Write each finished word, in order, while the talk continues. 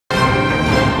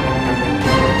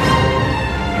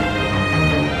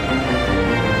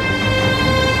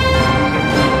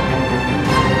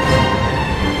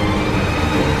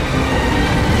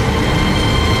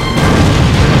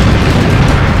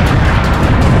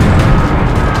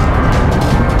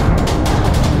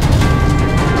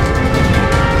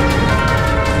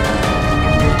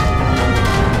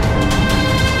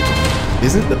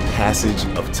passage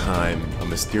of time a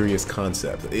mysterious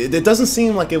concept? It doesn't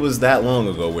seem like it was that long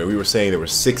ago where we were saying there were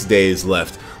 6 days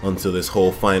left until this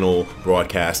whole final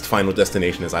broadcast, final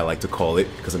destination as I like to call it,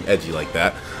 because I'm edgy like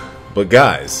that. But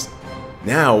guys,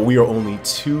 now we are only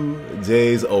 2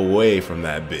 days away from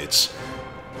that bitch.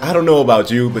 I don't know about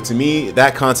you, but to me,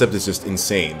 that concept is just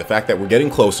insane. The fact that we're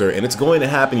getting closer and it's going to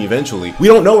happen eventually. We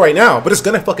don't know right now, but it's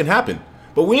gonna fucking happen.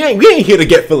 But we ain't here to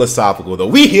get philosophical though.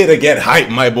 We here to get hype,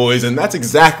 my boys, and that's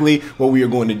exactly what we are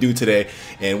going to do today.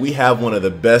 And we have one of the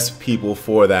best people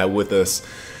for that with us.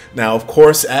 Now, of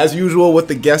course, as usual with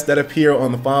the guests that appear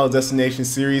on the Final Destination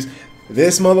series,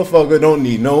 this motherfucker don't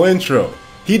need no intro.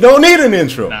 He don't need an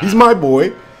intro. Nah. He's my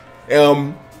boy.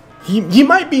 He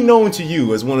might be known to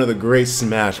you as one of the great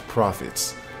Smash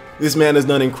prophets. This man has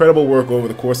done incredible work over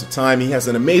the course of time. He has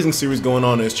an amazing series going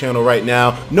on his channel right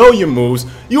now. Know your moves.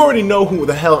 You already know who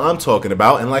the hell I'm talking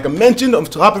about. And like I mentioned, on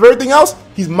top of everything else,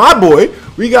 he's my boy.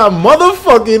 We got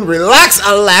motherfucking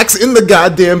Alax in the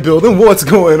goddamn building. What's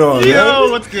going on, Yo,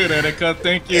 man? what's good, Etika?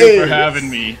 Thank you for having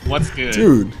me. What's good?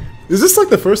 Dude, is this like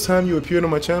the first time you appeared on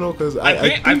my channel? Because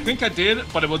I think I did,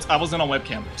 but I wasn't on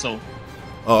webcam, so...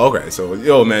 Oh, okay. So,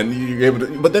 yo, man, you're able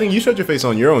to, but then you showed your face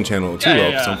on your own channel too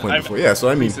at some point before. Yeah, so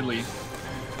I mean, recently.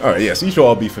 All right, yeah. So you should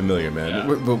all be familiar, man.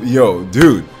 Yeah. But yo,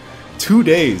 dude, 2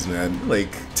 days, man. Like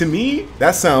to me,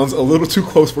 that sounds a little too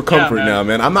close for comfort now,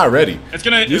 man. I'm not ready. It's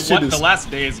gonna. The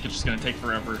last day is just gonna take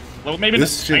forever. Well, maybe I'm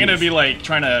gonna be like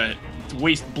trying to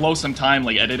blow some time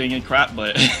like editing and crap,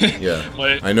 but yeah.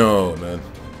 But I know, man.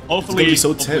 Hopefully,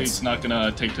 hopefully it's not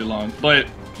gonna take too long. But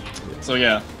so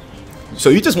yeah. So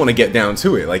you just want to get down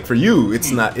to it. Like for you,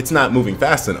 it's not moving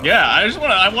fast enough. Yeah,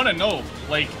 I want to know.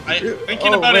 Like I think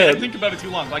about it too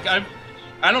long. Like I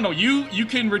don't know. You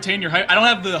can retain your hype. I don't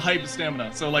have the hype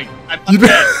stamina. So like I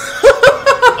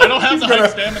don't have the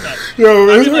hype stamina.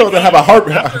 Yo, you're going to have a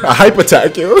hype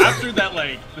attack, yo. After that,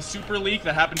 like the super leak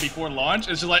that happened before launch,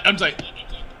 it's just like I'm just like.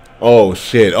 Oh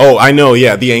shit! Oh, I know.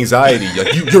 Yeah, the anxiety.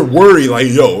 Like you're worried. Like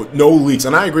yo, no leaks.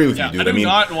 And I agree with you, dude. I do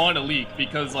not want to leak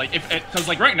because like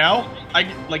like right now,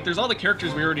 there's all the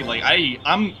characters we already like.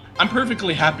 I'm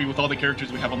perfectly happy with all the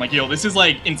characters we have. I'm like, yo, this is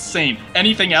like insane.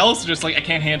 Anything else, just like I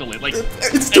can't handle it. Like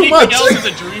it's too much. Anything else is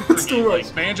a dream for me.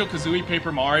 Like Banjo, Kazooie,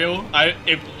 Paper Mario.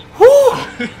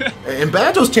 And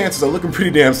Banjo's chances are looking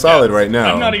pretty damn solid right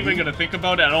now. I'm not even gonna think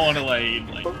about it. I don't want to like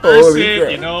curse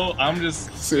it. You know, I'm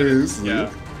just seriously.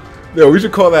 Yeah. No, we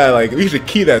should call that like we should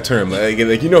key that term like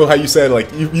you know how you said like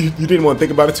you didn't want to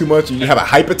think about it too much. You have a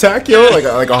hype attack, yo, like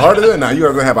a heart attack. Now you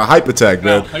are gonna have a hype attack,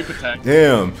 man. No, hype attack.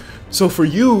 Damn. So for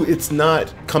you, it's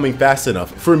not coming fast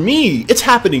enough. For me, it's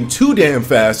happening too damn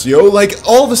fast, yo. Like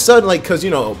all of a sudden, like because you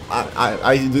know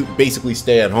I basically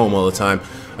stay at home all the time.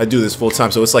 I do this full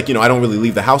time, so it's like, you know, I don't really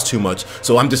leave the house too much.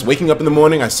 So I'm just waking up in the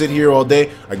morning, I sit here all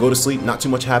day, I go to sleep, not too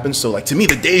much happens. So like to me,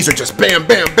 the days are just bam,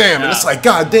 bam, bam, and it's like,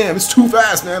 god damn, it's too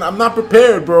fast, man. I'm not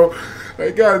prepared, bro.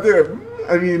 Like, god damn.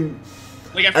 I mean,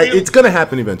 like it's gonna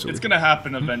happen eventually. It's gonna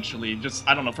happen eventually. Just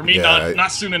I don't know. For me,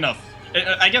 not soon enough.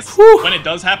 I guess when it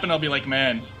does happen, I'll be like,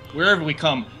 man, wherever we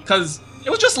come, because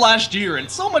it was just last year, and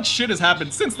so much shit has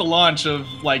happened since the launch of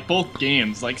like both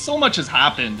games. Like so much has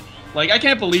happened. Like, I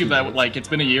can't believe that, like, it's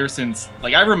been a year since,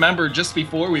 like, I remember just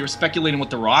before we were speculating what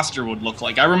the roster would look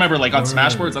like. I remember, like, on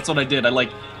Smashboards, that's what I did.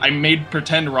 I made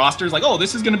pretend rosters, like, oh,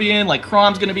 this is gonna be in, like,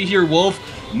 Crom's gonna be here, Wolf.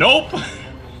 Nope.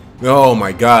 Oh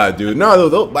my god, dude.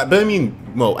 No, but I mean,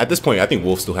 well, at this point, I think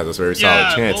Wolf still has a very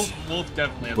solid chance. Wolf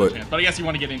definitely has a chance. But I guess you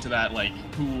want to get into that, like,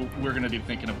 who we're gonna be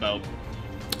thinking about.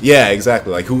 Yeah,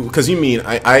 exactly. Like who? Because you mean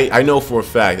I know for a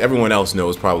fact. Everyone else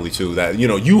knows probably too that you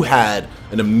know you had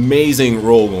an amazing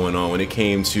role going on when it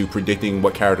came to predicting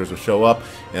what characters would show up,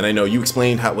 and I know you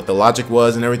explained what the logic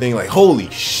was and everything. Like holy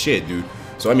shit, dude.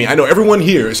 So I mean, I know everyone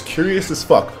here is curious as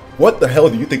fuck. What the hell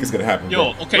do you think is gonna happen?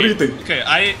 Yo, bro? okay. What do you think? Okay,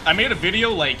 I made a video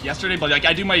like yesterday, but like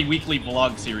I do my weekly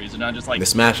vlog series, and I just like the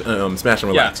Smash and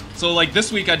Relax. Yeah. So like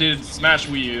this week I did Smash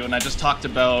Wii U, and I just talked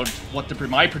about what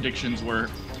my predictions were.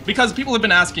 Because people have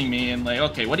been asking me, and like,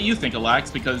 okay, what do you think,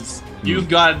 Alax? Because you've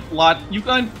got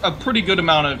a pretty good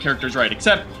amount of characters right,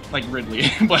 except like Ridley.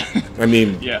 But I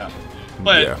mean, yeah,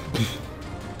 but yeah.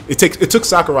 It took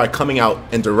Sakurai coming out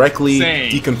and directly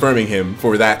deconfirming him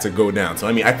for that to go down. So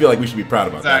I mean, I feel like we should be proud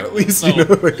about that at least. So, you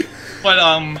know? But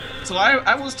so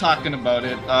I was talking about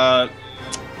it. I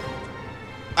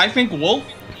think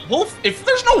Wolf. If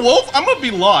there's no Wolf, I'm gonna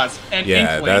be lost. And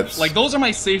Inkling, like those are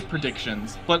my safe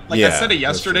predictions. But like I said it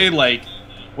yesterday, like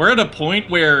we're at a point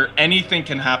where anything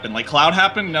can happen. Like Cloud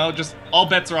happened, no, just all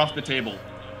bets are off the table.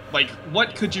 Like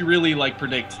what could you really like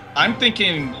predict? I'm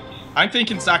thinking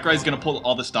Sakurai's gonna pull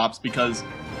all the stops because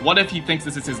what if he thinks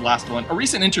this is his last one? A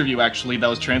recent interview, actually, that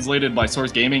was translated by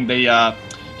Source Gaming,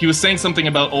 he was saying something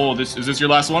about, oh, is this your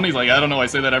last one? He's like, I don't know, I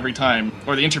say that every time.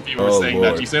 Or the interviewer was saying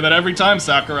that, you say that every time,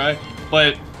 Sakurai.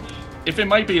 But if it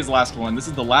might be his last one, this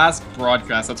is the last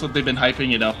broadcast. That's what they've been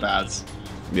hyping it up as.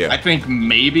 Yeah. I think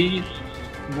maybe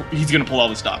he's gonna pull all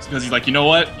the stops because he's like, you know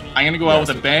what? I'm gonna go out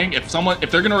with a bang. If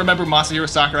they're gonna remember Masahiro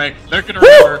Sakurai, they're gonna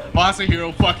remember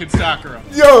Masahiro fucking Sakura.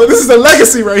 Yo, this is a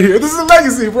legacy right here. This is a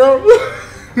legacy, bro.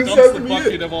 Dumps the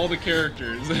bucket of all the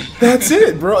characters. That's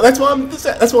it, bro. That's what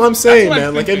I'm saying,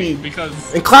 man. Like, I mean,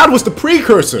 because and Cloud was the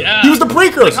precursor. Yeah, he was the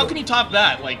precursor. Like, how can you top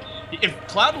that? Like, if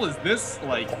Cloud was this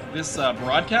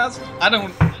broadcast,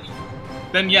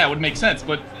 then yeah, it would make sense.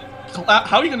 But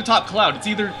how are you going to top Cloud? It's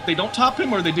either they don't top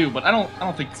him or they do. But I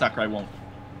don't think Sakurai won't.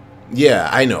 Yeah,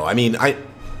 I know. I mean,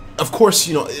 of course,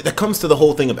 you know, that comes to the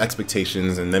whole thing of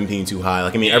expectations and them being too high.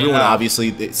 Like, I mean, everyone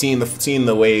obviously seeing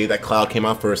the way that Cloud came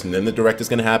out first, and then the direct is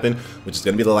going to happen, which is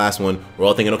going to be the last one. We're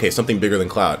all thinking, okay, something bigger than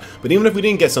Cloud. But even if we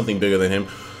didn't get something bigger than him,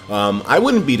 I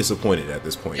wouldn't be disappointed at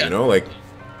this point. You know, like,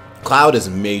 Cloud is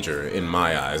major in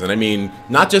my eyes, and I mean,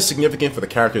 not just significant for the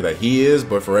character that he is,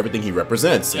 but for everything he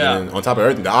represents. Yeah. And on top of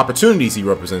everything, the opportunities he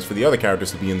represents for the other characters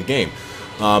to be in the game.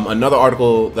 Another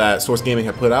article that Source Gaming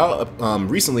had put out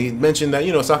recently mentioned that,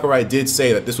 you know, Sakurai did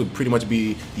say that this would pretty much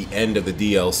be the end of the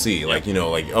DLC. Like, you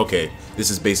know, like, okay, this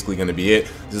is basically going to be it.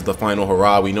 This is the final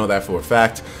hurrah. We know that for a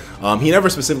fact. He never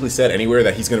specifically said anywhere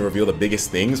that he's going to reveal the biggest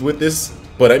things with this.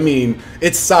 But, I mean,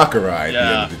 it's Sakurai at the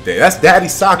end of the day. That's Daddy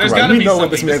Sakurai. We know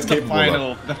what this man's capable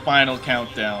of. The final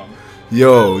countdown.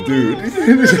 Yo, dude.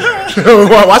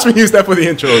 Watch me use that for the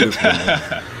intro of this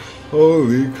one.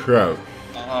 Holy crap.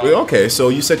 Okay, so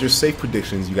you said your safe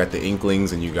predictions. You got the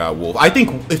Inklings and you got Wolf. I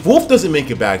think if Wolf doesn't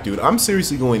make it back, dude, I'm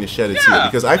seriously going to shed a tear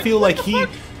because I feel like he...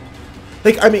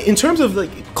 Like, I mean, in terms of,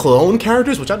 like, clone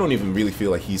characters, which I don't even really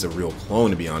feel like he's a real clone,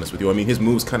 to be honest with you. I mean, his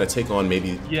moves kind of take on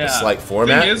maybe a slight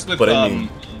format. The thing is, with, but I mean...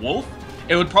 Wolf,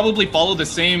 it would probably follow the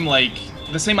same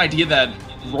idea that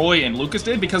Roy and Lucas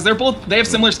did, because they have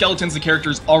similar skeletons to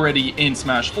characters already in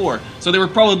Smash 4. So there were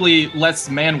probably less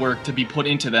man work to be put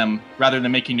into them rather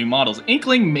than making new models.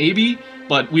 Inkling, maybe,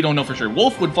 but we don't know for sure.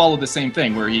 Wolf would follow the same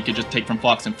thing, where he could just take from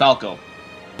Fox and Falco.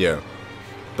 Yeah.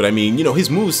 But I mean, you know, his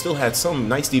moves still had some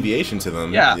nice deviation to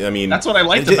them. Yeah, I mean, that's what I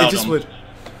liked about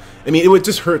him. It would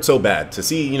just hurt so bad to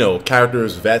see, you know,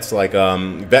 characters, vets like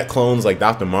vet clones like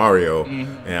Dr. Mario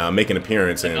make an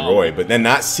appearance in Roy, but then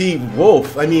not see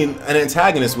Wolf. I mean, an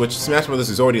antagonist, which Smash Brothers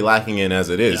is already lacking in as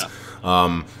it is.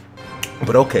 Yeah.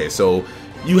 But okay, so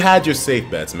you had your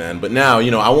safe bets, man. But now, you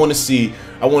know, I want to see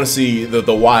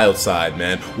the wild side,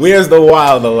 man. Where's the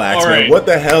wild Alax, man? What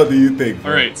the hell do you think?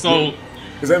 All right, so.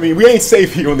 Because, I mean, we ain't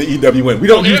safe here on the EWN. We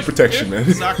don't use protection,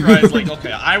 man. Sakurai's like,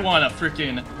 okay, I want to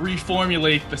freaking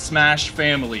reformulate the Smash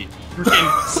family.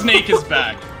 Freaking Snake is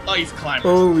back. Ice Climbers.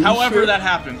 Holy However shit. that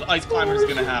happens, Ice Climbers is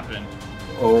going to happen.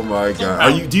 Oh, my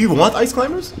God. Do you want Ice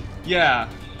Climbers? Yeah,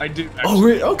 I do. Actually. Oh,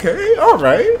 really? Okay. All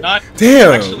right.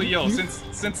 Damn. Actually, yo, since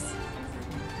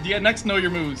the next Know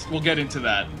Your Moves, we'll get into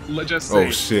that. Let's just say.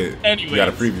 Oh, shit. Anyways, you got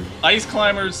a preview. Ice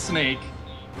Climbers, Snake,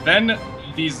 then...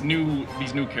 These new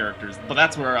characters, but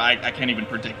that's where I can't even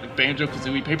predict. Like Banjo,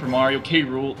 Kazooie, Paper Mario, K.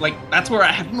 Rool, like that's where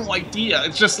I have no idea.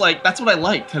 It's just like that's what I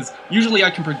like, because usually I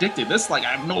can predict it. This, like, I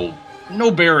have no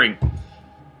bearing.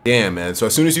 Damn, man. So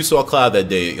as soon as you saw Cloud that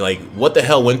day, like, what the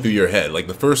hell went through your head? Like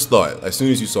the first thought as soon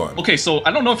as you saw him. Okay, so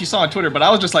I don't know if you saw on Twitter, but I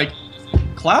was just like,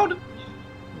 Cloud?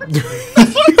 it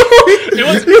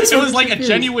was like a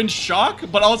genuine shock,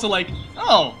 but also like,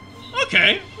 oh,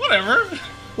 okay, whatever.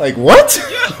 Like, what?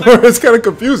 Yeah, like, it's kind of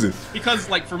confusing. Because,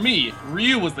 like, for me,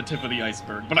 Ryu was the tip of the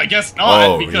iceberg, but I guess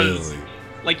not, because, really?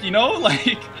 Like, you know,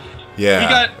 like, yeah. We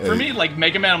got, for me, like,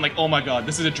 Mega Man, I'm like, oh my god,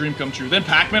 this is a dream come true. Then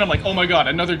Pac-Man, I'm like, oh my god,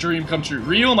 another dream come true.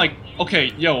 Ryu, I'm like,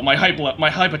 okay, yo, my hype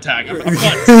attack, I'm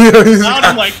nuts. Now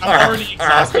I'm like, I'm already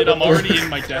exhausted, I'm already in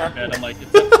my deathbed, I'm like,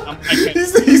 I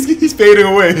can't. He's fading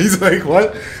away, he's like,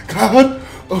 what? God?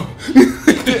 Oh.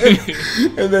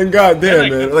 And then, goddamn,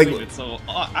 man, like, so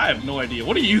I have no idea.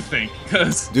 What do you think?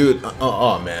 Cause dude,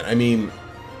 oh man, I mean,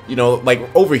 you know, like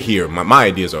over here, my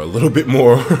ideas are a little bit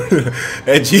more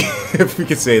edgy, if we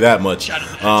could say that much.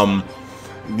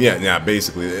 Yeah,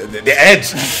 basically the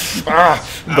edge.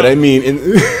 But I mean,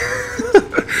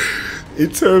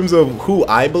 in terms of who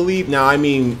I believe, now, I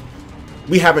mean,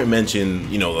 we haven't mentioned,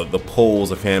 you know, the polls,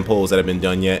 the fan polls that have been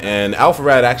done yet, and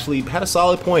Alpharad actually had a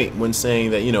solid point when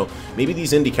saying that, you know, maybe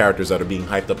these indie characters that are being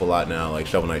hyped up a lot now, like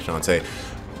Shovel Knight, Shantae,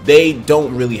 they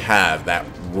don't really have that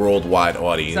worldwide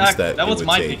audience that was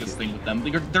my biggest thing with them.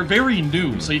 They're very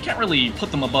new, so you can't really put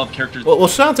them above characters. Well,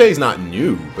 Shantae's not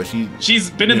new, but she's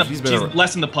been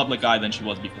less in the public eye than she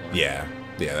was before. Yeah,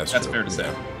 Yeah, that's true. fair to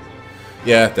say.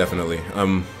 Yeah, definitely.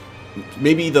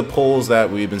 Maybe the polls that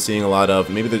we've been seeing a lot of,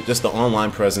 maybe just the online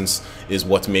presence is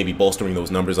what's maybe bolstering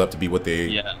those numbers up to be what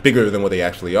they bigger than what they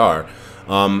actually are.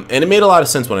 And it made a lot of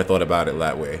sense when I thought about it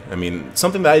that way. I mean,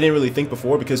 something that I didn't really think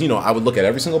before, because, you know, I would look at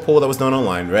every single poll that was done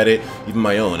online, Reddit, even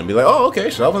my own, and be like, oh, okay,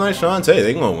 Shovel Knight Shantae,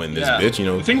 they gonna win this, bitch, you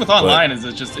know. The thing with online is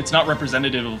it's not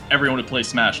representative of everyone who plays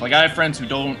Smash. Like, I have friends who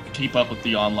don't keep up with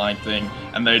the online thing,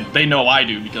 and they know I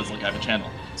do because, like, I have a channel.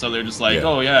 So they're just like,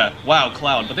 oh yeah, wow,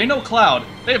 Cloud. But they know Cloud.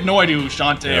 They have no idea who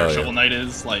Shantae or Shovel Knight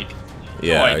is. Like,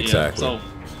 no idea. Exactly. So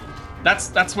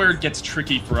that's where it gets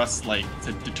tricky for us, like,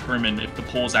 to determine if the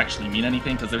polls actually mean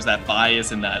anything, because there's that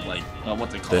bias in that, like,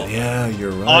 what's it called? Yeah,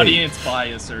 you're right. Audience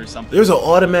bias or something. There's an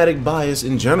automatic bias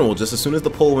in general. Just as soon as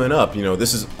the poll went up, you know,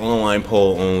 this is online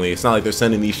poll only. It's not like they're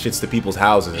sending these shits to people's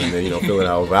houses and they're, you know, filling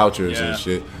out vouchers and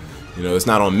shit. You know, it's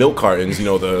not on milk cartons, you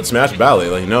know, the Smash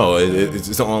Ballot. Like, no,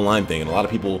 it's an online thing. And a lot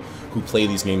of people who play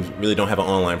these games really don't have an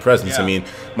online presence. I mean,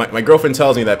 my girlfriend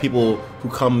tells me that people who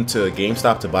come to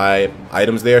GameStop to buy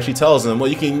items there, she tells them,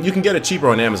 well, you can get it cheaper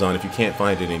on Amazon if you can't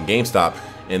find it in GameStop.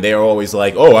 And they are always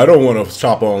like, oh, I don't want to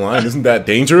shop online. Isn't that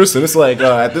dangerous? And it's like,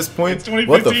 at this point, it's 2015,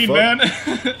 what the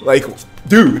fuck? man. Like,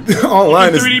 dude,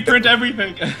 online you can 3D print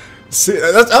everything. See,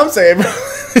 that's what I'm saying, bro.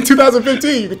 In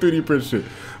 2015, you can 3D print shit.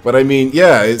 But I mean,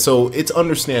 yeah, so it's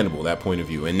understandable, that point of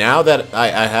view. And now that I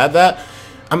have that,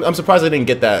 I'm surprised I didn't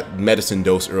get that medicine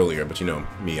dose earlier. But you know,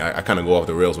 me, I kind of go off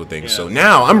the rails with things. So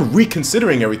now I'm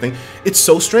reconsidering everything. It's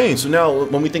so strange. So now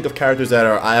when we think of characters that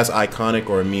are as iconic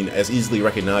or, I mean, as easily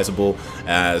recognizable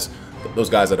as those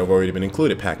guys that have already been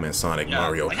included, Pac-Man, Sonic,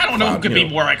 Mario. Like, I don't know who could be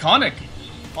more iconic.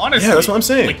 Honestly, yeah, that's what I'm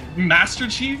saying. Like Master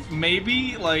Chief,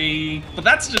 maybe, like, but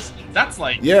that's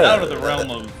like out of the realm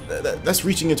of. That's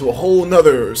reaching into a whole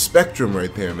nother spectrum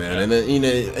right there, man. And then, you know,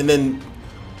 and then,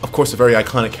 of course, a very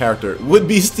iconic character would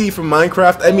be Steve from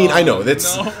Minecraft. I mean, I know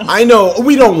I know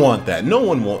we don't want that. No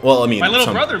one wants. Well, I mean, my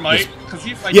little brother might, because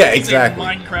he's like, exactly, a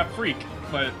Minecraft freak,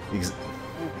 but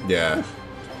yeah.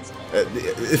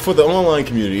 For the online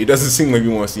community, it doesn't seem like we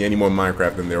want to see any more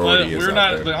Minecraft than there already is.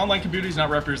 The online community is not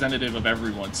representative of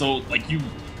everyone. So, like,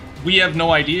 we have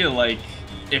no idea, like,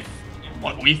 if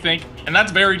what we think, and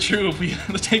that's very true. If we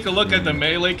take a look at the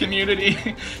Melee community,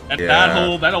 and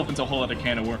that opens a whole other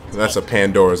can of worms. That's a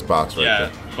Pandora's box,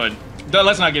 right there. But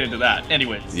let's not get into that.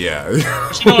 Anyways. Yeah.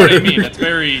 But you know what I mean? It's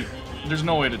very. There's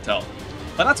no way to tell.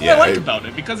 But that's what I like about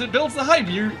it, because it builds the hype.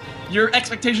 Your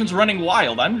expectations running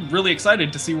wild. I'm really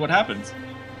excited to see what happens.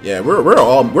 Yeah, we're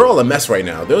all a mess right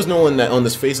now. There's no one that on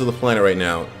this face of the planet right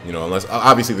now, you know, unless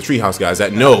obviously the Treehouse guys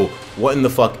that know what in the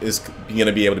fuck is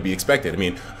gonna be able to be expected. I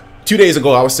mean, 2 days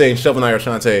ago I was saying Shovel Knight or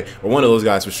Shantae or one of those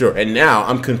guys for sure, and now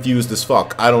I'm confused as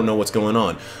fuck. I don't know what's going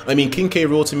on. I mean, King K.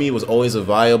 Rool to me was always a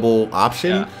viable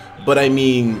option. But I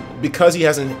mean, because he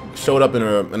hasn't showed up in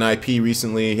an IP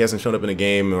recently, he hasn't showed up in a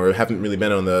game, or haven't really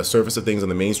been on the surface of things on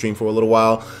the mainstream for a little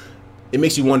while, it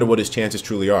makes you wonder what his chances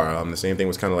truly are. The same thing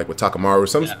was kind of like with Takamaru.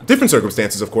 Some different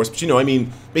circumstances, of course, but you know, I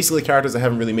mean, basically characters that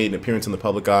haven't really made an appearance in the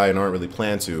public eye and aren't really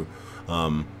planned to,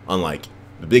 unlike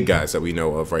the big guys that we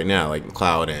know of right now, like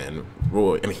Cloud and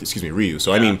Ryu.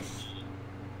 So I mean,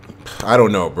 I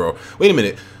don't know, bro. Wait a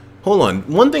minute. Hold on.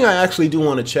 One thing I actually do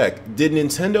want to check. Did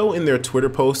Nintendo in their Twitter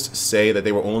post say that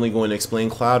they were only going to explain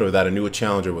Cloud, or that a new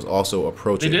challenger was also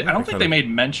approaching? They did. I don't think they made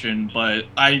mention, but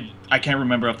I can't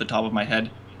remember off the top of my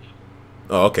head.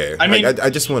 Oh, okay. I mean,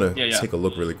 I just want to take a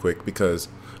look really quick because,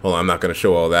 hold on, I'm not going to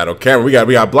show all that on camera. We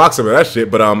got blocks of that shit,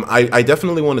 but I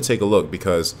definitely want to take a look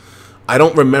because I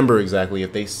don't remember exactly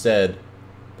if they said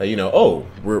that, you know, oh,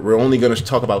 we're only going to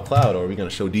talk about Cloud, or are we going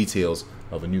to show details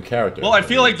of a new character. Well, I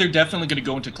feel like they're definitely going to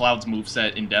go into Cloud's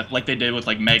moveset in depth, like they did with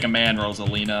like Mega Man,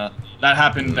 Rosalina. That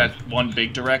happened that one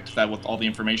big direct, that with all the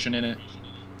information in it.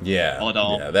 Yeah.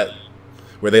 Yeah, that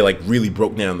where they like really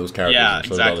broke down those characters. Yeah, and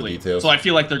exactly. all the details. So I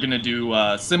feel like they're going to do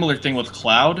a similar thing with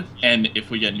Cloud, and if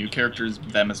we get new characters,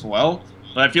 them as well.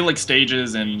 But I feel like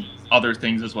stages and other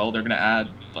things as well they're going to add.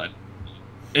 But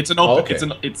it's an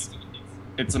open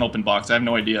it's an open box. I have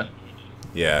no idea.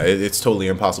 Yeah, it's totally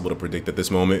impossible to predict at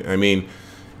this moment. I mean,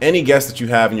 any guess that you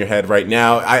have in your head right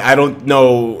now, I don't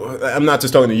know. I'm not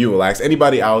just talking to you, Alax.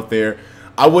 Anybody out there,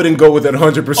 I wouldn't go with it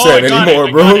 100% anymore,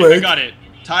 bro. I got it.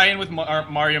 Tie in with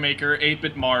Mario Maker,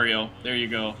 8-bit Mario. There you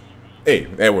go. Hey,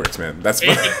 that works, man. That's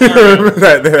fine.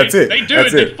 That's it. They do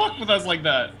it. They fuck with us like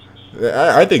that.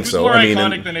 I think so. More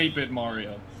iconic than 8-bit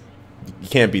Mario. You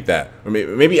can't beat that. Or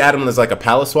maybe add him as like a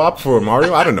palette swap for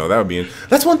Mario. I don't know. That would be.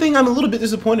 That's one thing I'm a little bit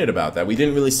disappointed about. That we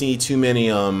didn't really see too many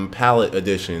palette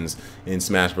additions in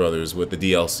Smash Brothers with the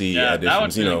DLC additions. That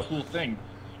would be a cool thing.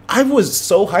 I was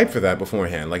so hyped for that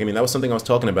beforehand. Like, I mean, that was something I was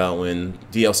talking about when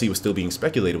DLC was still being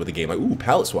speculated with the game. Like, ooh,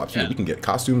 palette swaps. Yeah. You know, we can get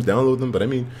costumes, download them. But I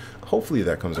mean, hopefully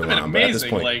that comes around. Amazing. But at this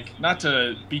point, like, not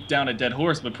to beat down a dead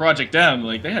horse, but Project M,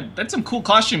 like, they had some cool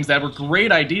costumes that were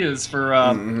great ideas for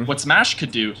what Smash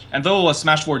could do. And though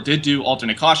Smash 4 did do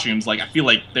alternate costumes, like, I feel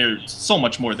like there's so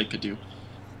much more they could do.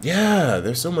 Yeah,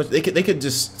 there's so much they could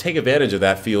just take advantage of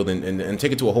that field and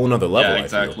take it to a whole nother level. Yeah,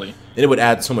 exactly. I feel. And it would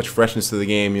add so much freshness to the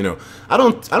game. You know, I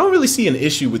don't really see an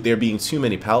issue with there being too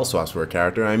many palette swaps for a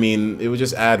character. I mean, it would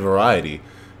just add variety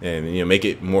and, you know, make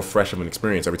it more fresh of an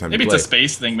experience every time. Maybe you play. It's a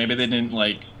space thing. Maybe they didn't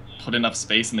like put enough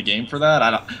space in the game for that.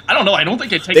 I don't know. I don't think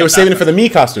they were saving it for the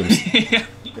Mii costumes. Yeah.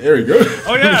 There we go.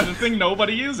 Oh yeah, the thing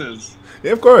nobody uses.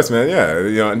 Yeah, of course, man. Yeah,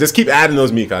 you know, and just keep adding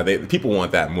those Mii. People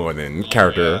want that more than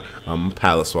character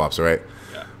palette swaps, right?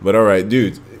 But all right,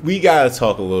 dudes, we gotta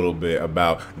talk a little bit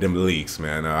about them leaks,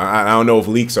 man. I don't know if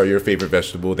leaks are your favorite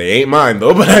vegetable. They ain't mine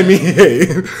though. But I mean, hey,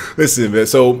 listen, man.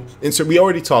 So we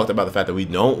already talked about the fact that we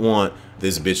don't want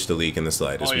this bitch to leak in the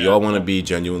slightest. We all want to be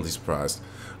genuinely surprised.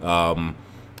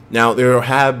 Now there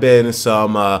have been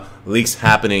some leaks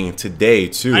happening today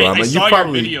too. I saw your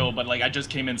video, but like I just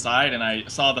came inside and I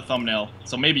saw the thumbnail,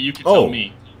 so maybe you could tell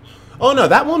me. Oh no,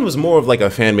 that one was more of like a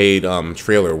fan-made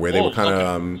trailer where they were kind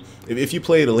of if you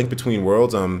played A Link Between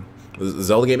Worlds, the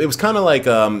Zelda game, it was kind of like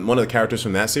one of the characters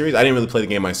from that series. I didn't really play the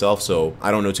game myself, so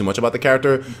I don't know too much about the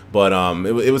character, but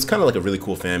it was kind of like a really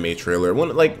cool fan-made trailer.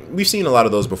 Like we've seen a lot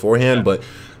of those beforehand, but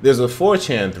there's a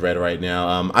 4chan thread right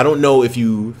now. I don't know if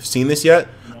you've seen this yet.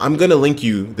 I'm gonna link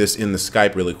you this in the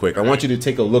Skype really quick. I want you to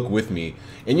take a look with me,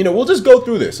 and you know we'll just go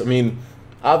through this. I mean,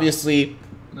 obviously.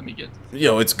 Let me get. You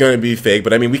know, it's gonna be fake,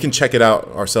 but I mean, we can check it out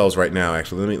ourselves right now.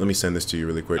 Actually, let me send this to you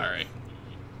really quick. All right.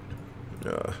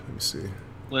 Let me see.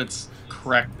 Let's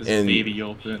crack this baby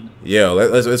open. Yeah,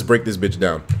 let's break this bitch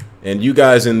down. And you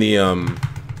guys in the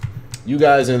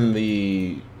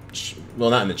well,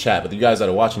 not in the chat, but you guys that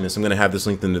are watching this, I'm gonna have this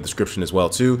linked in the description as well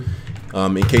too,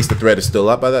 in case the thread is still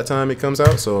up by that time it comes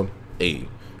out. So, hey.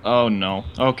 Oh no.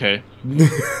 Okay.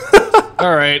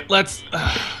 All right. Let's.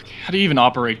 How do you even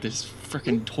operate this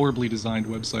freaking horribly designed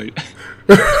website?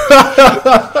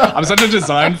 I'm such a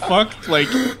design fuck. Like,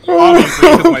 obviously,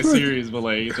 it's my series, but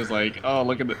like, it's just like, oh,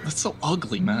 look at it. That's so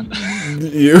ugly, man.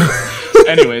 You.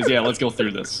 Anyways, yeah, let's go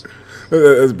through this.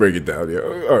 Let's break it down. Yeah.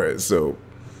 All right. So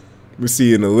we're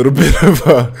seeing a little bit of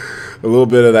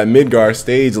that Midgar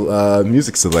stage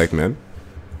music select, man.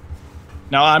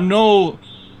 Now I'm no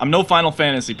Final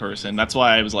Fantasy person. That's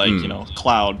why I was like, you know,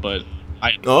 Cloud, but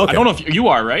I don't know if you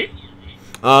are, right?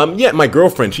 Yeah, my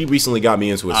girlfriend, she recently got me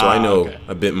into it, so I know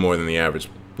a bit more than the average,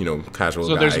 you know, casual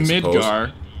guy, there's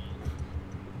Midgar.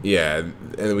 Yeah, and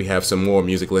then we have some more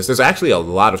music lists. There's actually a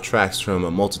lot of tracks from a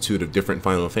multitude of different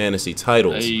Final Fantasy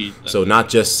titles. So not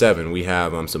just 7. We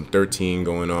have some 13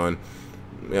 going on.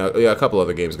 Yeah, a couple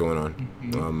other games going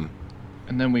on.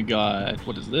 And then we got,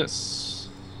 what is this?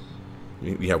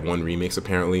 We have one remix,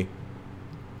 apparently.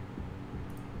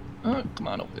 Come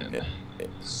on, open.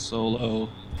 Solo.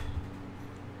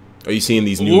 Are you seeing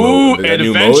these new modes?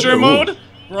 Adventure mode?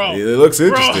 Bro. It looks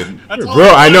interesting. Bro,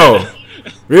 I know.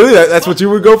 Really? That's what you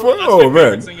would go for? Oh,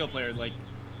 man. Single player, like.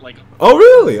 Oh,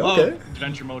 really? Okay.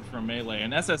 Adventure mode from Melee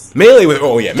and SS. Melee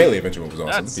Melee Adventure mode was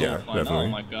awesome. That's so fun. Definitely. Oh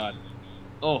my god.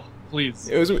 Oh, please.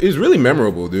 It was really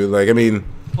memorable, dude. Like, I mean.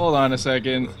 Hold on a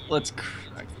second. Let's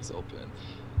crack this open.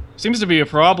 Seems to be a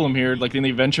problem here. Like in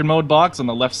the adventure mode box on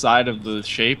the left side of the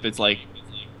shape, it's like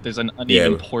there's an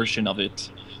uneven portion of it.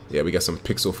 Yeah, we got some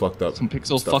pixel fucked up. Some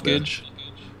pixel fuckage.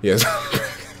 There. Yes.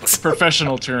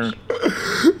 Professional term.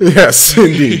 Yes,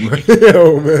 indeed.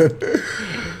 Oh, man.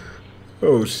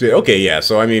 Oh, shit. Okay, yeah.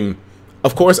 So, I mean,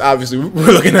 of course, obviously,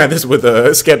 we're looking at this with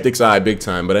a skeptic's eye big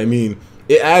time. But, I mean,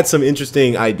 it adds some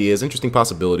interesting ideas, interesting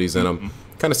possibilities. And I'm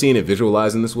kind of seeing it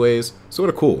visualized in this way. It's sort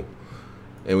of cool.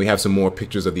 And we have some more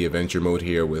pictures of the adventure mode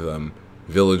here with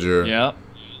Villager. Yeah.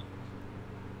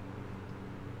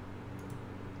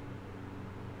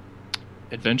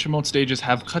 Adventure mode stages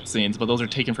have cutscenes, but those are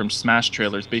taken from Smash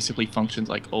trailers. Basically functions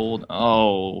like old.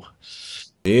 Oh.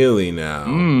 Really now?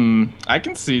 I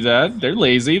can see that. They're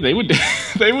lazy. They would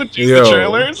they would use the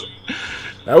trailers.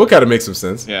 That would kind of make some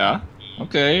sense. Yeah.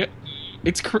 Okay.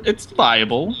 It's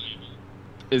viable.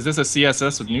 Is this a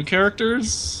CSS with new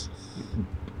characters?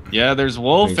 Yeah, there's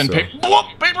Wolf and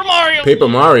Paper Mario. Paper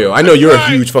Mario. I know you're a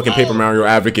huge fucking Paper Mario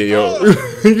advocate, yo.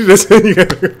 you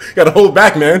gotta hold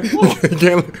back, man.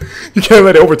 you can't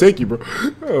let it overtake you, bro.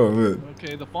 Oh man.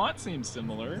 Okay, the font seems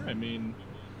similar. I mean,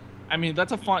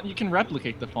 that's a font you can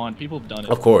replicate. The font, people have done it.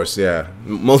 Of course, yeah,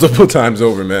 multiple times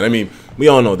over, man. I mean, we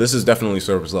all know this is definitely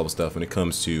surface level stuff when it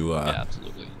comes to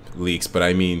absolutely leaks. But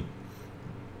I mean,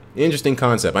 Interesting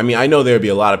concept. I mean, I know there'd be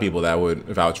a lot of people that would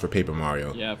vouch for Paper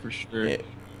Mario. Yeah, for sure.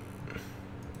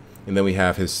 And then we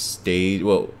have his stage.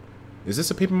 Well, is this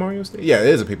a Paper Mario stage? Yeah, it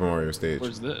is a Paper Mario stage.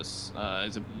 Where's this?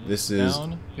 Is it this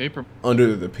down? Is Paper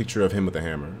under the picture of him with a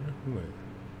hammer.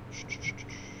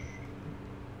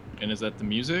 And is that the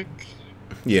music?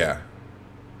 Yeah.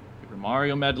 Paper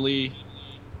Mario medley.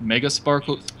 Mega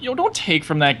Sparkle. Yo, don't take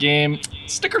from that game.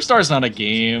 Sticker Star's not a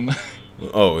game.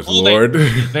 Oh, it's Lord.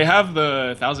 They have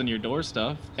the 1000-Year Door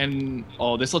stuff, and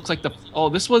this looks like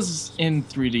this was in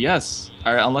 3DS,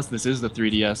 or unless this is the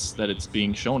 3DS that it's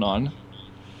being shown on.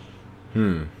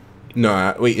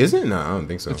 No, wait, is it? No, I don't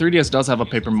think so. The 3DS does have a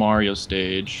Paper Mario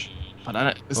stage,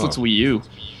 but this looks Wii U.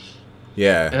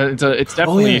 Yeah, it's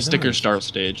definitely a Sticker Star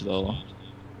stage though.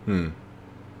 Let me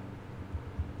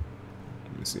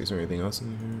see. Is there anything else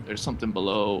in here? There's something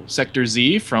below Sector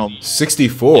Z from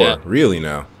 64. Yeah. Really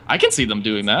now? I can see them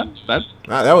doing that.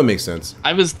 That would make sense.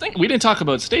 I was thinking we didn't talk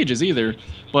about stages either,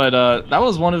 but that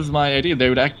was one of my ideas. They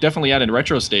would definitely add a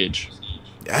retro stage.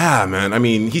 Yeah, man. I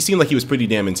mean, he seemed like he was pretty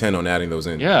damn intent on adding those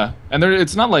in. Yeah, and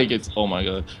it's not like oh my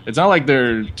god, it's not like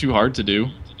they're too hard to do.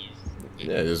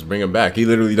 Yeah, just bring him back. He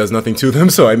literally does nothing to them,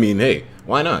 so I mean, hey,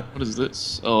 why not? What is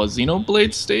this? Oh, a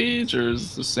Xenoblade stage, or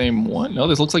is it the same one? No,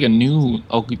 this looks like a new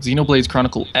Xenoblade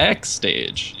Chronicle X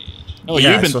stage. Oh,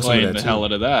 yeah, you've been playing the hell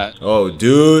out of that. Oh,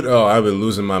 dude. Oh, I've been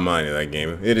losing my mind in that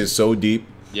game. It is so deep.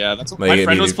 Yeah, that's what my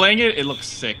friend was playing it. It looks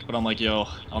sick, but I'm like, yo,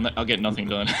 I'll get nothing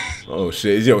done. Oh,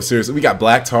 shit. Yo, seriously. We got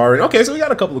Black Tar. Okay, so we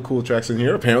got a couple of cool tracks in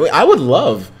here, apparently. I would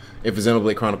love if a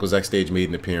Xenoblade Chronicles X stage made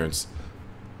an appearance.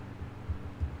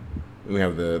 We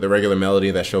have the regular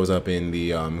melody that shows up in the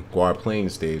Guar playing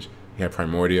stage. You have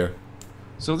Primordia.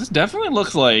 So this definitely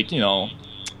looks like,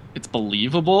 it's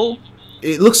believable.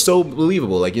 It looks so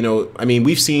believable. Like, I mean,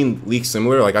 we've seen leaks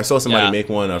similar. Like, I saw somebody make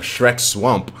one of Shrek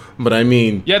Swamp, but I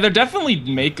mean... Yeah, they're definitely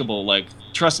makeable. Like,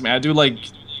 trust me,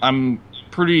 I'm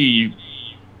pretty,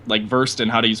 versed in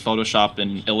how to use Photoshop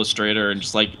and Illustrator and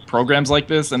just, programs like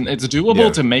this, and it's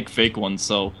doable to make fake ones.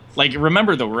 So,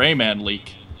 remember the Rayman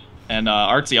leak and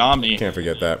Artsy Omni. Can't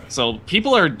forget that. So,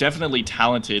 people are definitely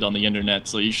talented on the internet,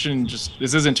 so you shouldn't just...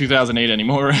 This isn't 2008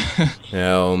 anymore.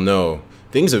 Hell no.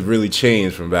 Things have really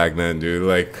changed from back then, dude.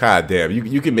 Like, god damn,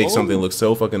 you can make something look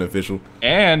so fucking official.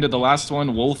 And the last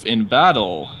one, Wolf in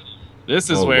Battle. This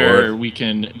is where we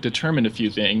can determine a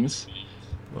few things.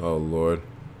 Oh, Lord.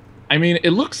 I mean,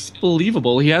 it looks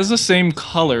believable. He has the same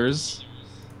colors.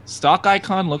 Stock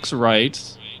icon looks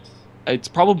right. It's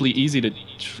probably easy to...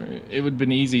 It would have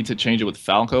been easy to change it with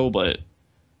Falco, but...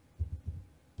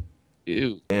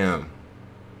 Ew. Damn.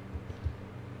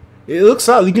 It looks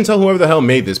solid. You can tell whoever the hell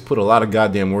made this put a lot of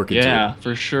goddamn work into it. Yeah,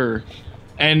 for sure.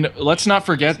 And let's not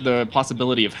forget the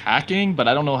possibility of hacking, but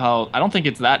I don't know how... I don't think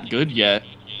it's that good yet.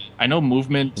 I know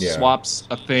movement swaps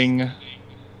a thing.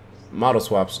 Model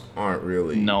swaps aren't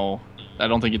really... No, I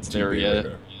don't think it's there yet.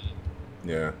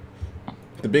 Yeah.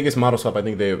 The biggest model swap I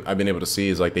think I've been able to see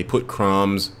is they put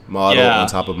Chrom's model on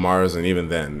top of Mars, and even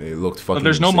then it looked fucking. But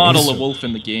there's no model of Wolf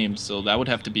in the game, so that would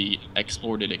have to be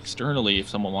exported externally if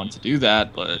someone wanted to do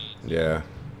that. But yeah,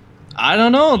 I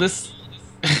don't know. This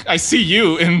I see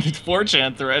you in the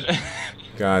 4chan thread.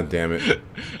 God damn it!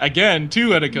 Again, 2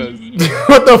 Etikas.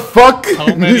 What the fuck?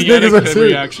 How many Etika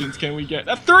reactions can we get?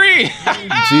 3.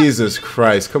 Jesus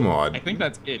Christ! Come on. I think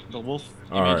that's it. The Wolf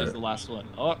image is the last one.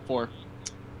 Oh, 4.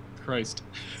 Christ.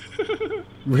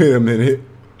 Wait a minute.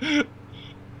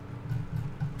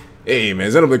 Hey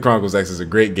man, Xenoblade Chronicles X is a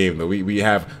great game though. We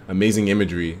have amazing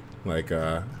imagery.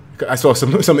 I saw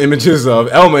some images of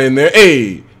Elma in there.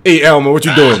 Hey Elma, what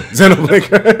you doing?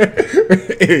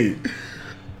 Xenoblade. Hey.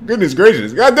 Goodness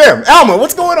gracious. Goddamn. Elma,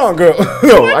 what's going on, girl?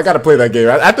 Yo, I gotta play that game.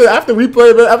 After we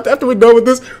play, after we're done with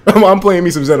this, I'm playing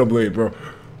me some Xenoblade, bro.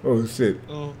 Oh shit.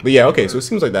 Oh, but yeah, okay, so it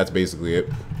seems like that's basically it.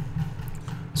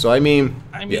 So I mean,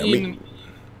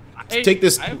 take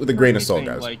this with a grain of salt,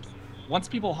 guys. Once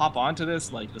people hop onto this,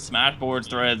 the Smashboards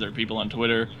threads or people on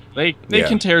Twitter, they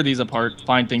can tear these apart,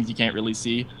 find things you can't really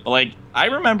see. But I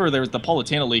remember there was the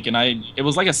Politana leak, and it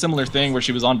was a similar thing where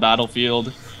she was on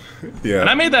Battlefield. Yeah. And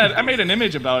I made an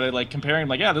image about it,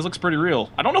 comparing, yeah, this looks pretty real.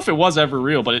 I don't know if it was ever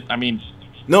real, but I mean.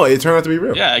 No, it turned out to be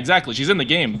real. Yeah, exactly. She's in the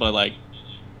game, but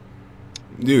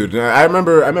Dude, I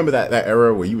remember that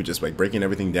era where you were just breaking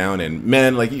everything down, and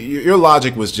man, your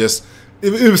logic was just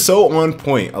it was so on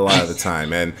point a lot of the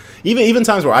time, and even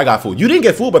times where I got fooled. You didn't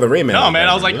get fooled by the Rayman. No, man,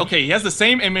 I was okay, he has the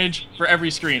same image for every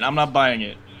screen. I'm not buying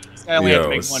it. I only have to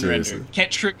make one render.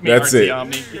 Can't trick me, That's Artsy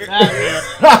Omni.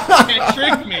 Can't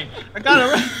trick me. I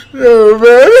gotta. Yo,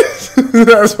 man,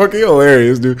 that's fucking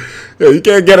hilarious, dude. Yo, you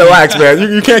can't get Alax, man.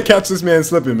 You can't catch this man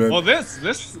slipping, man. Well,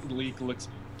 this leak looks.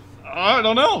 I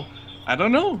don't know. I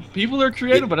don't know. People are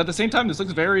creative, but at the same time, this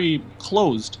looks very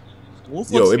closed.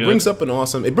 Wolf looks good. brings up an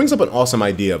awesome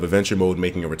idea of adventure mode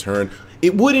making a return.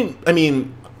 It wouldn't. I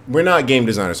mean, we're not game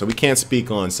designers, so we can't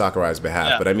speak on Sakurai's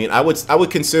behalf. Yeah. But I mean, I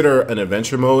would consider an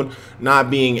adventure mode not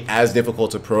being as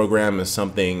difficult to program as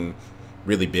something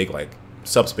really big like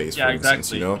Subspace, for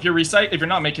instance. You know, if you're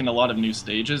not making a lot of new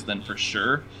stages, then for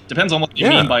sure. Depends on what you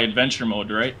mean by adventure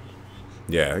mode, right?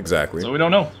 Yeah, exactly. So we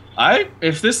don't know.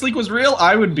 If this leak was real,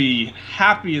 I would be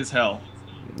happy as hell.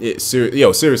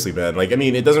 Seriously, man. Like, I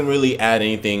mean, it doesn't really add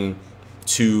anything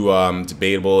too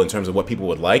debatable in terms of what people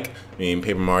would like. I mean,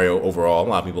 Paper Mario overall, a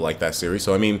lot of people like that series.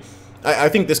 So, I mean, I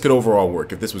think this could overall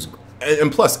work if this was...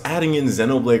 And plus, adding in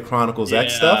Xenoblade Chronicles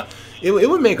X stuff, it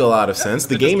would make a lot of sense.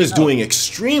 The game is doing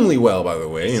extremely well, by the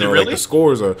way. You know, like the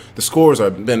scores are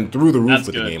been through the roof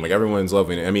with the game. Like, everyone's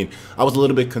loving it. I mean, I was a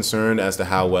little bit concerned as to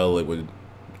how well it would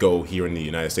go here in the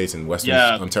United States and Western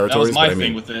territories. That was my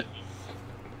thing with it.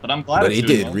 But I'm glad it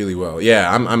did really well.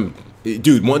 Yeah,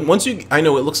 dude. Once I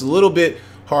know it looks a little bit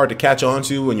hard to catch on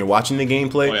to when you're watching the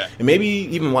gameplay, and maybe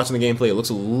even watching the gameplay, it looks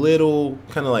a little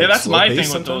kind of like that's my thing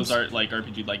sometimes. With those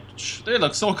RPG. Like they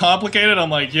look so complicated. I'm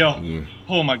like, yo,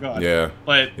 oh my god. Yeah,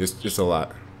 but it's just a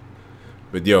lot.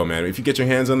 But yo, man, if you get your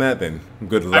hands on that, then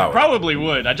good luck. I probably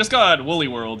would. I just got Woolly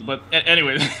World, but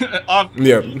anyway,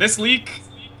 this leak.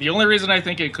 The only reason I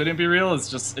think it couldn't be real is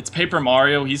just it's Paper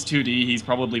Mario. He's 2D. He's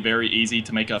probably very easy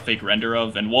to make a fake render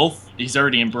of. And Wolf, he's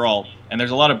already in Brawl, and there's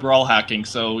a lot of Brawl hacking.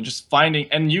 So just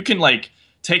finding, and you can like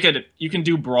take it. You can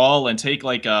do Brawl and take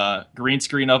like a green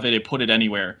screen of it and put it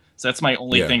anywhere. So that's my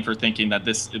only thing for thinking that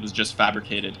it was just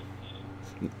fabricated.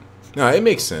 No, it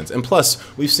makes sense. And plus,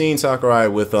 we've seen Sakurai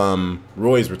with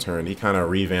Roy's return. He kind of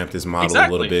revamped his model a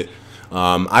little bit.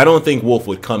 I don't think Wolf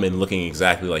would come in looking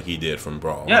exactly like he did from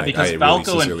Brawl. Yeah, because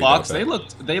Falco and Fox, they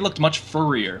looked much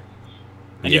furrier,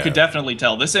 and you could definitely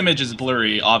tell. This image is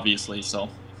blurry, obviously. So.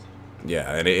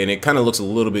 Yeah, and it kind of looks a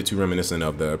little bit too reminiscent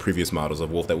of the previous models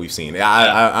of Wolf that we've seen.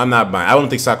 I'm not buying. I don't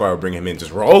think Sakurai would bring him in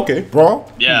just raw. Okay, Brawl.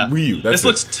 Yeah, Ryu. This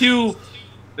looks too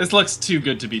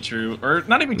good to be true, or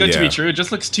not even good to be true. It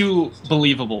just looks too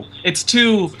believable. It's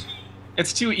too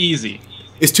easy.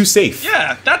 It's too safe.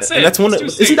 Yeah, that's it. And that's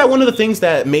isn't that one of the things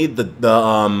that made the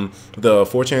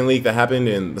 4chan leak that happened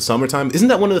in the summertime? Isn't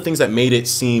that one of the things that made it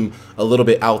seem a little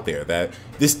bit out there that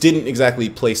this didn't exactly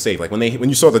play safe? Like when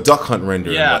you saw the Duck Hunt render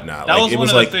and whatnot. That was one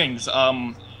of the things.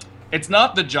 It's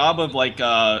not the job of like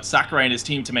Sakurai and his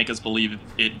team to make us believe it.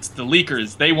 It's the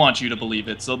leakers. They want you to believe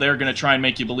it, so they're gonna try and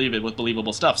make you believe it with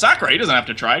believable stuff. Sakurai doesn't have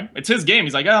to try. It's his game.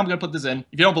 He's like, I'm gonna put this in.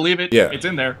 If you don't believe it, it's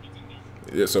in there.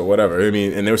 Yeah, so whatever. I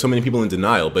mean, and there were so many people in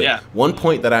denial. But one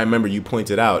point that I remember you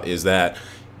pointed out is that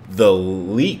the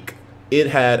leak, it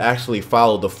had actually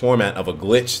followed the format of a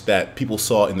glitch that people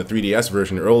saw in the 3DS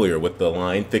version earlier with the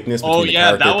line thickness between the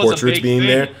character portraits being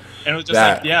there. And it was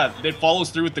just like, it follows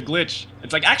through with the glitch.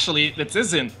 It's like, actually,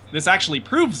 this actually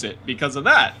proves it because of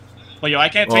that. But yo, I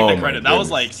can't take the credit. That was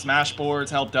like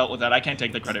Smashboards helped out with that. I can't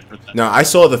take the credit for that. No, I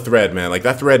saw the thread, man. Like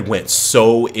that thread went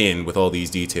so in with all these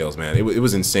details, man. It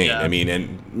was insane. Yeah. I mean,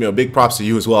 and big props to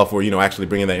you as well for actually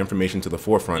bringing that information to the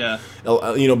forefront. Yeah.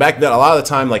 Back then, a lot of the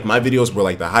time, like my videos were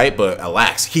like the hype, but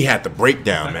Alax, he had the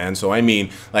breakdown, man. So I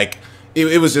mean, like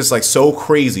it was just like so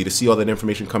crazy to see all that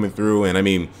information coming through, and I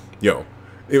mean, yo.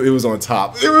 It was on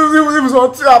top. It was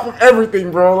on top of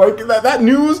everything, bro. Like that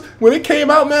news when it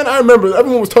came out, man. I remember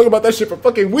everyone was talking about that shit for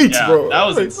fucking weeks, bro. That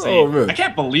was like, insane. Oh, man. I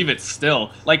can't believe it still.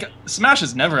 Like Smash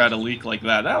has never had a leak like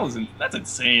that. That's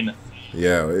insane.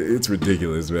 Yeah, it's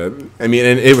ridiculous, man. I mean,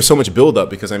 and it was so much build up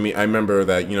because I remember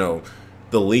that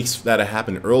the leaks that had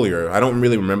happened earlier, I don't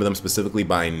really remember them specifically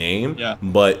by name,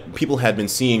 but people had been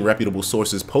seeing reputable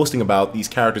sources posting about these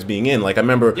characters being in. Like, I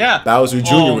remember Bowser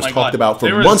Jr. was talked about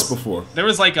for months before. There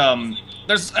was like,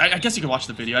 I guess you can watch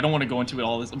the video. I don't want to go into it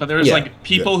all this, but there was like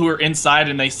people who were inside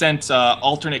and they sent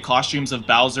alternate costumes of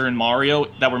Bowser and Mario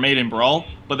that were made in Brawl,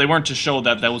 but they weren't to show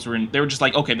that those were in. They were just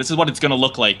like, okay, this is what it's going to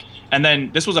look like. And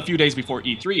then this was a few days before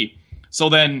E3. So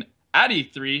then at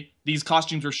E3, these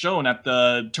costumes were shown at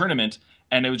the tournament.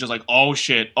 And it was just like, oh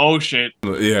shit, oh shit. Yeah,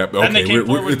 okay. And they came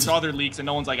forward and saw their leaks, and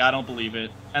no one's like, I don't believe it.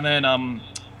 And then,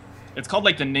 it's called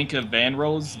like the Ninka Van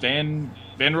Rose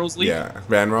leak. Yeah,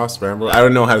 Van Ross. I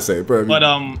don't know how to say it, but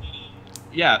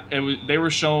yeah, they were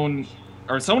shown,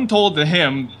 or someone told to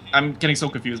him. I'm getting so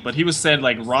confused, but he was said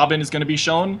like Robin is going to be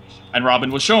shown, and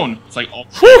Robin was shown. It's like,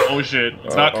 oh shit,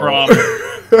 it's not Crom.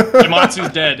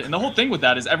 Jamatsu's dead, and the whole thing with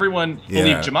that is everyone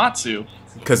believed Jamatsu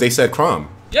because they said Crom.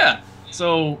 Yeah,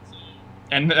 so.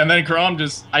 And then Crom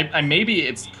just, maybe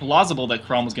it's plausible that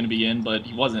Crom was going to be in, but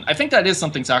he wasn't. I think that is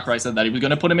something Sakurai said that he was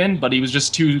going to put him in, but he was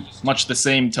just too much the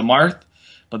same to Marth.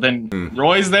 But then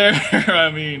Roy's there. I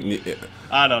mean, Yeah.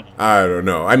 I don't know. I don't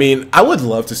know. I mean, I would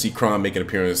love to see Crom make an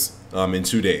appearance in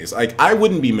 2 days. Like, I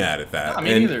wouldn't be mad at that. I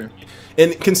mean, neither.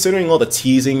 And considering all the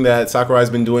teasing that Sakurai's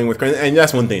been doing with, and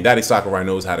that's one thing, Daddy Sakurai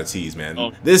knows how to tease, man.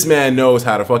 Oh. This man knows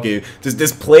how to fucking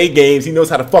just play games. He knows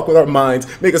how to fuck with our minds,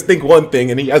 make us think one thing,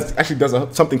 and he actually does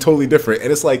something totally different.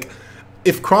 And it's like,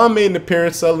 if Crom made an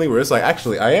appearance suddenly where it's like,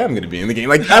 actually, I am going to be in the game,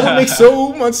 like, that would make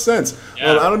so much sense.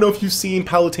 Yeah. I don't know if you've seen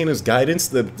Palutena's guidance,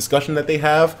 the discussion that they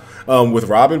have with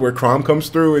Robin, where Crom comes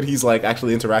through and he's like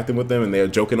actually interacting with them and they're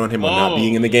joking on him on not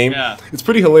being in the game. Yeah. It's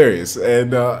pretty hilarious,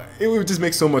 and it would just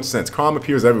make so much sense. Crom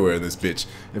appears everywhere in this bitch,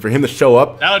 and for him to show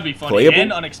up, that would be funny playable,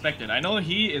 and unexpected. I know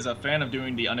he is a fan of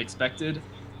doing the unexpected,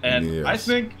 and yes. I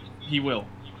think he will.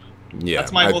 Yeah,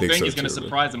 that's my whole thing. So He's going to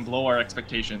surprise and blow our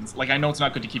expectations. Like, I know it's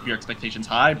not good to keep your expectations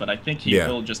high, but I think he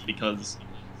will, just because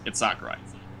it's Sakurai.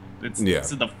 This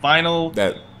is the final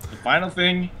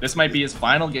thing. This might be his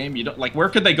final game. You don't like, where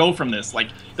could they go from this?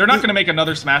 Like, they're not going to make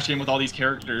another Smash game with all these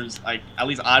characters. Like, at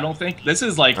least I don't think. This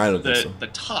is like the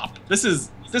top. This is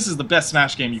the best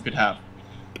Smash game you could have.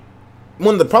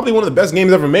 Probably one of the best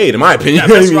games ever made, in my opinion.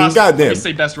 Yeah, I mean, goddamn. Let me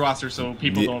say best roster so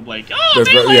people don't like, oh,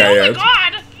 really? Oh my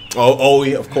god. Oh,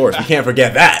 of course. We can't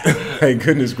forget that. Thank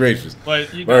goodness gracious.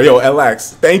 But yo,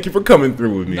 Alax, thank you for coming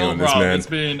through with me on this, man. It's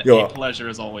been a pleasure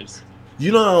as always.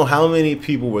 You don't know how many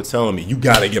people were telling me, you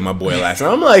gotta get my boy Alax. And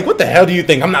I'm like, what the hell do you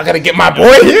think? I'm not gonna get my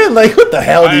boy here? Like, what the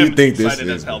hell do you think this is? I'm excited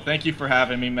as hell. Thank you for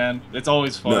having me, man. It's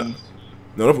always fun.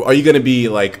 No, are you gonna be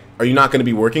like? Are you not gonna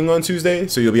be working on Tuesday,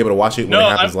 so you'll be able to watch it when it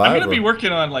happens live? I'm gonna be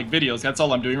working on like videos. That's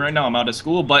all I'm doing right now. I'm out of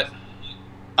school, but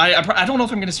I don't know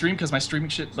if I'm gonna stream because my streaming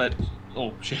shit. But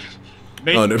oh shit,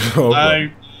 maybe,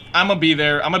 I'm gonna be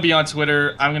there. I'm gonna be on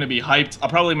Twitter. I'm gonna be hyped. I'll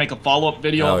probably make a follow-up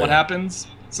video of what happens.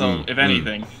 So if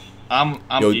anything, I'm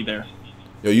be there.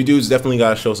 Yo, you dudes definitely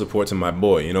gotta show support to my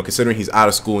boy. You know, considering he's out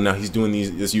of school now, he's doing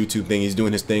this YouTube thing. He's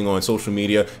doing his thing on social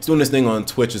media. He's doing this thing on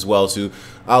Twitch as well too.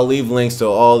 I'll leave links to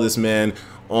all this man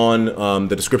on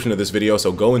the description of this video,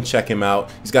 so go and check him out.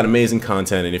 He's got amazing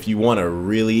content, and if you want a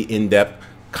really in-depth,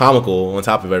 comical on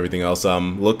top of everything else,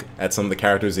 look at some of the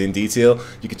characters in detail,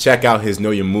 you can check out his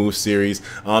Know Your Moves series,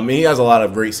 and he has a lot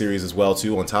of great series as well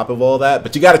too on top of all that.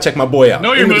 But you got to check my boy out.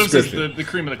 Know Your Moves is the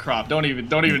cream of the crop. Don't even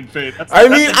fade.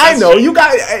 I know you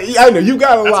got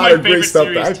a lot of great stuff.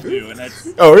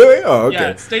 Oh really? Oh okay.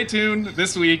 Yeah, stay tuned.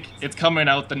 This week it's coming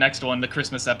out, the next one, the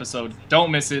Christmas episode. Don't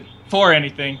miss it for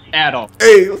anything at all.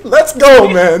 Hey, let's go,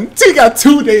 man. So you got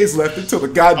 2 days left until the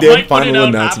goddamn final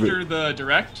announcement. After the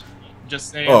direct.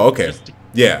 Just saying, okay.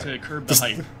 To curb the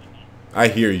hype. I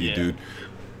hear you, dude.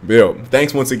 Bill,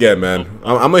 thanks once again, man.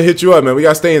 I'm gonna hit you up, man. We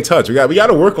gotta stay in touch. We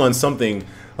gotta work on something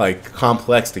like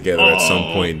complex together at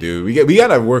some point, dude. We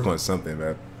gotta work on something,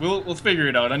 man. We'll figure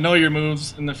it out. I know your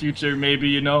moves in the future, maybe,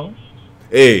 you know.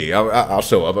 Hey, I'll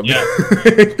show up. Yeah.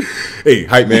 Hey,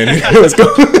 hype man. Let's go.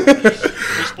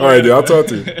 All right, dude. I'll talk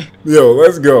to you. Yo,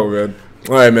 let's go, man.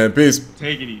 All right, man. Peace.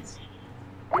 Take it easy.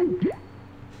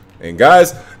 And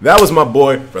guys, that was my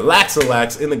boy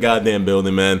Alax in the goddamn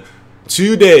building, man.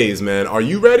 2 days, man. Are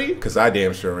you ready? Because I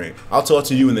damn sure ain't. I'll talk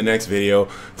to you in the next video.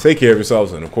 Take care of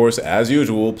yourselves, and of course, as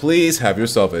usual, please have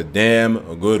yourself a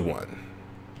damn good one.